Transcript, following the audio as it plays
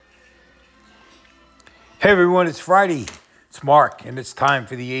Hey everyone, it's Friday. It's Mark, and it's time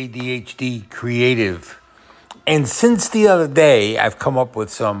for the ADHD Creative. And since the other day, I've come up with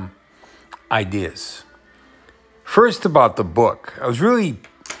some ideas. First, about the book. I was really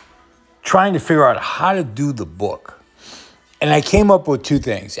trying to figure out how to do the book. And I came up with two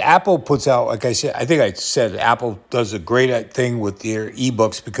things. Apple puts out, like I said, I think I said Apple does a great thing with their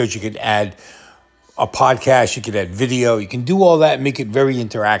ebooks because you can add a podcast, you can add video, you can do all that and make it very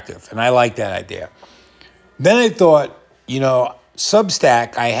interactive. And I like that idea. Then I thought,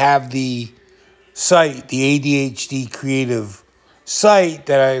 Substack, I have the site, the ADHD Creative site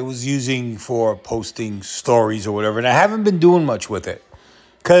that I was using for posting stories or whatever. And I haven't been doing much with it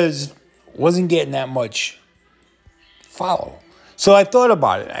because wasn't getting that much follow. So I thought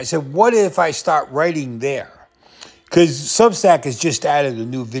about it. I said, what if I start writing there? Because Substack has just added a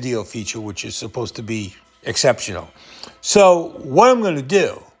new video feature, which is supposed to be exceptional. So what I'm going to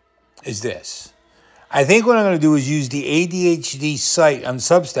do is this. I think what I'm going to do is use the ADHD site on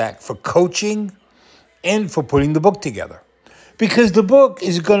Substack for coaching and for putting the book together. Because the book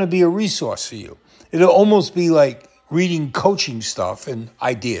is going to be a resource for you. It'll almost be like reading coaching stuff and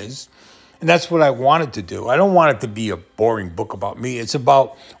ideas. And that's what I wanted to do. I don't want it to be a boring book about me. It's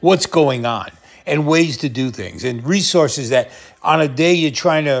about what's going on and ways to do things and resources that on a day you're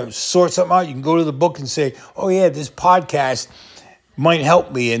trying to sort something out, you can go to the book and say, oh yeah, this podcast might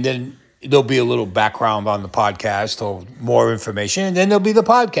help me. And then there'll be a little background on the podcast or more information, and then there'll be the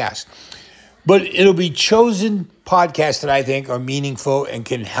podcast. But it'll be chosen podcasts that I think are meaningful and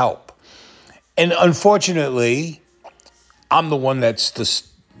can help. And unfortunately, I'm the one that's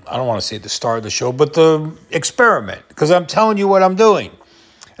I don't want to say the star of the show, but the experiment, because I'm telling you what I'm doing.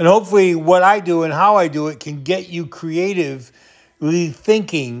 And hopefully what I do and how I do it can get you creatively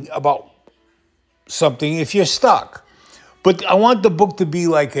thinking about something if you're stuck. But I want the book to be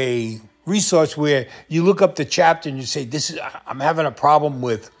like a resource where you look up the chapter and you say, I'm having a problem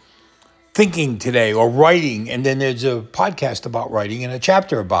with thinking today or writing. And then there's a podcast about writing and a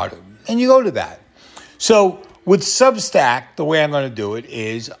chapter about it. And you go to that. So with Substack, the way I'm going to do it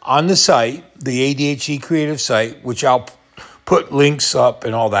is on the site, the ADHD Creative site, which I'll put links up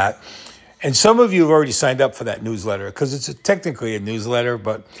and all that. And some of you have already signed up for that newsletter because it's technically a newsletter,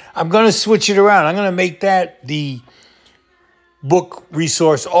 but I'm going to switch it around. I'm going to make that the book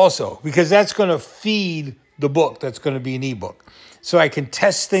resource also, because that's going to feed the book. That's going to be an ebook. So I can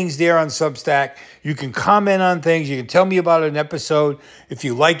test things there on Substack. You can comment on things. You can tell me about an episode, if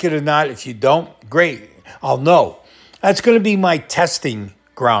you like it or not. If you don't, great. I'll know. That's going to be my testing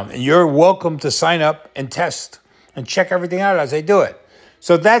ground. And you're welcome to sign up and test and check everything out as I do it.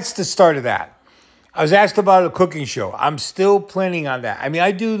 So that's the start of that. I was asked about a cooking show. I'm still planning on that. I mean,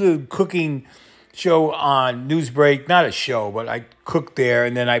 I do the cooking show on Newsbreak, not a show, but I cook there,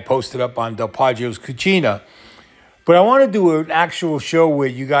 and then I post it up on Del Poggio's Cucina. But I want to do an actual show where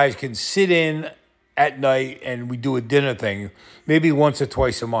you guys can sit in at night and we do a dinner thing, maybe once or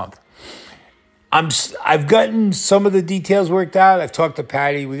twice a month. I've gotten some of the details worked out. I've talked to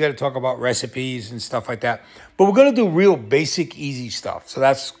Patty. We got to talk about recipes and stuff like that. But we're going to do real basic, easy stuff. So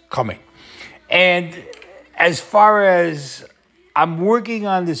that's coming. And as far as I'm working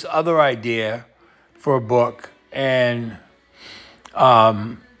on this other idea for a book, and I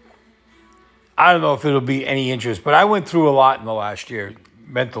don't know if it'll be any interest, but I went through a lot in the last year,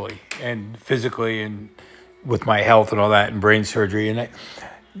 mentally and physically, and with my health and all that, and brain surgery. And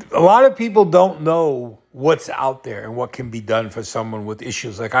a lot of people don't know what's out there and what can be done for someone with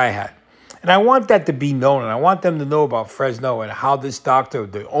issues like I had. And I want that to be known, and I want them to know about Fresno and how this doctor,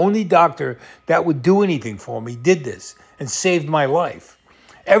 the only doctor that would do anything for me, did this and saved my life.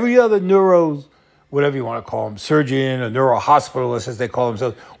 Every other whatever you want to call them, surgeon or neurohospitalist, as they call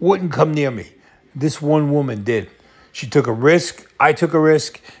themselves, wouldn't come near me. This one woman did. She took a risk. I took a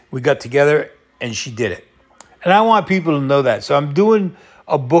risk. We got together, and she did it. And I want people to know that. So I'm doing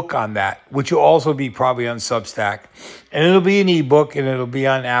a book on that, which will also be probably on Substack. And it'll be an ebook, and it'll be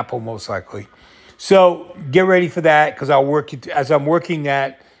on Apple most likely. So get ready for that, because as I'm working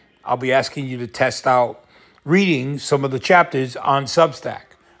that, I'll be asking you to test out reading some of the chapters on Substack.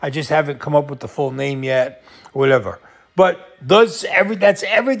 I just haven't come up with the full name yet, whatever. But that's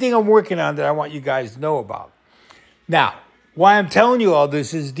everything I'm working on that I want you guys to know about. Now, why I'm telling you all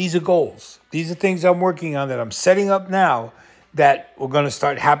this is these are goals. These are things I'm working on that I'm setting up now that are going to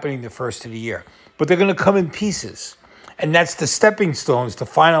start happening the first of the year. But they're going to come in pieces. And that's the stepping stones to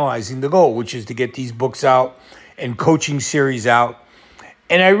finalizing the goal, which is to get these books out and coaching series out.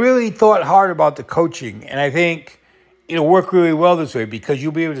 And I really thought hard about the coaching. And I think it'll work really well this way because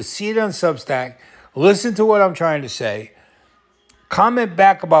you'll be able to see it on Substack, listen to what I'm trying to say, comment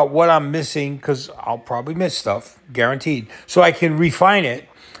back about what I'm missing, because I'll probably miss stuff, guaranteed, so I can refine it.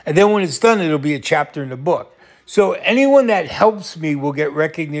 And then when it's done, it'll be a chapter in the book. So anyone that helps me will get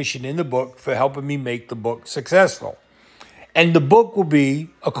recognition in the book for helping me make the book successful. And the book will be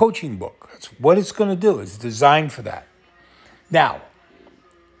a coaching book. That's what it's going to do. It's designed for that. Now,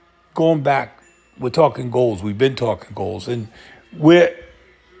 going back, we're talking goals. We've been talking goals. And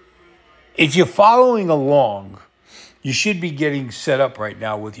if you're following along, you should be getting set up right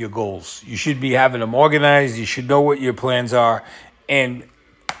now with your goals. You should be having them organized. You should know what your plans are. And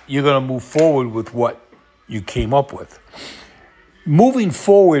you're going to move forward with what you came up with. Moving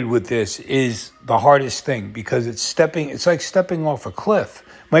forward with this is the hardest thing because it's like stepping off a cliff.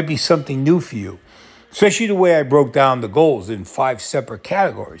 Might be something new for you, especially the way I broke down the goals in 5 separate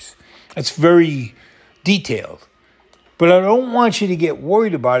categories. It's very detailed. But I don't want you to get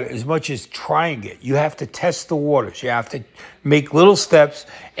worried about it as much as trying it. You have to test the waters. You have to make little steps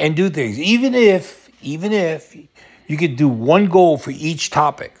and do things. Even if you could do one goal for each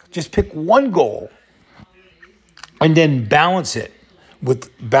topic, just pick one goal and then balance it.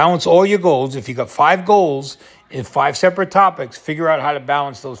 Balance all your goals. If you got 5 goals in 5 separate topics, figure out how to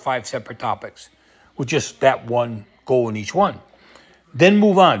balance those 5 separate topics with just that one goal in each one. Then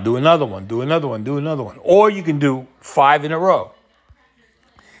move on, do another one, do another one, do another one. Or you can do 5 in a row.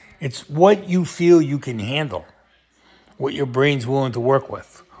 It's what you feel you can handle, what your brain's willing to work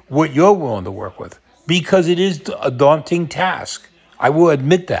with, what you're willing to work with, because it is a daunting task. I will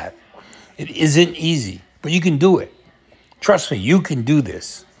admit that. It isn't easy, but you can do it. Trust me, you can do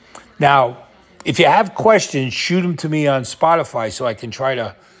this. Now, if you have questions, shoot them to me on Spotify so I can try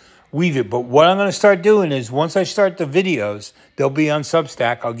to weave it. But what I'm going to start doing is once I start the videos, they'll be on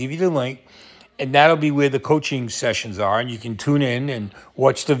Substack. I'll give you the link, and that'll be where the coaching sessions are, and you can tune in and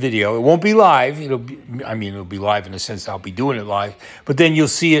watch the video. It won't be live. It'll be live in the sense I'll be doing it live, but then you'll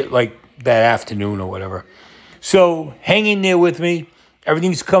see it like that afternoon or whatever. So hang in there with me.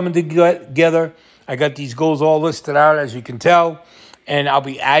 Everything's coming together. I got these goals all listed out, as you can tell, and I'll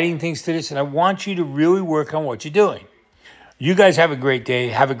be adding things to this, and I want you to really work on what you're doing. You guys have a great day.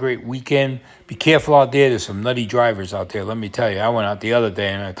 Have a great weekend. Be careful out there. There's some nutty drivers out there. Let me tell you, I went out the other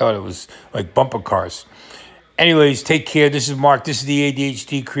day, and I thought it was like bumper cars. Anyways, take care. This is Mark. This is the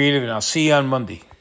ADHD Creative, and I'll see you on Monday.